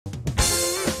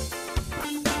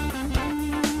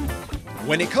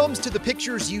When it comes to the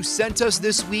pictures you sent us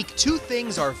this week, two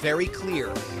things are very clear.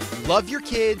 You love your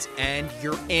kids and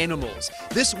your animals.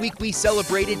 This week we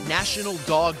celebrated National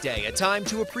Dog Day, a time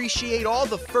to appreciate all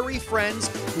the furry friends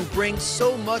who bring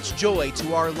so much joy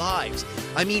to our lives.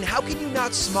 I mean, how can you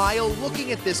not smile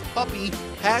looking at this puppy,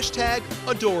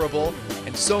 #adorable,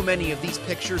 and so many of these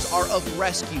pictures are of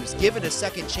rescues given a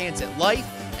second chance at life,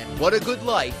 and what a good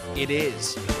life it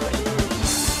is.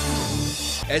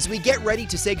 As we get ready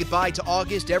to say goodbye to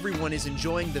August, everyone is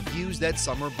enjoying the views that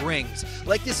summer brings,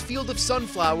 like this field of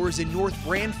sunflowers in North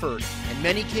Branford, and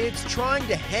many kids trying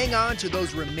to hang on to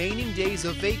those remaining days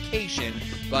of vacation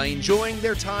by enjoying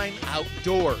their time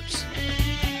outdoors.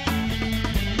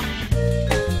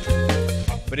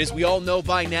 But as we all know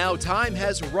by now, time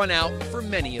has run out for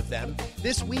many of them.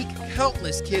 This week,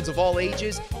 countless kids of all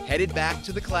ages headed back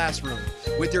to the classroom.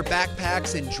 With their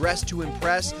backpacks and dressed to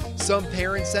impress, some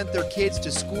parents sent their kids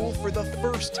to school for the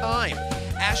first time.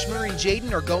 Ashmer and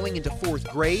Jaden are going into 4th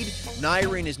grade,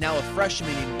 Nyron is now a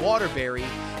freshman in Waterbury,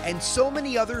 and so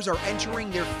many others are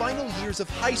entering their final years of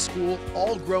high school,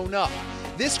 all grown up.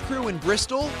 This crew in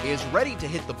Bristol is ready to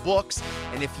hit the books,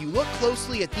 and if you look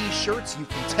closely at these shirts, you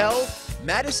can tell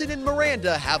Madison and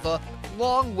Miranda have a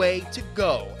long way to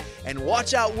go. And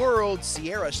watch out world,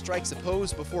 Sierra strikes a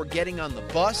pose before getting on the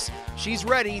bus. She's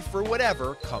ready for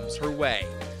whatever comes her way.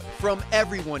 From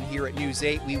everyone here at News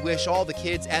 8, we wish all the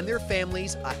kids and their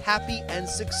families a happy and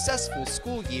successful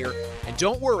school year. And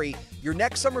don't worry, your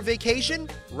next summer vacation,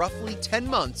 roughly 10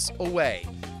 months away.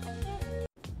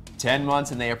 10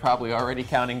 months and they are probably already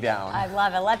counting down. I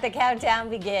love it. Let the countdown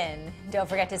begin. Don't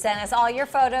forget to send us all your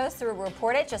photos through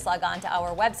Report It. Just log on to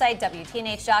our website,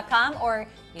 WTNH.com, or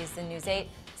use the News 8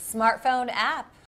 smartphone app.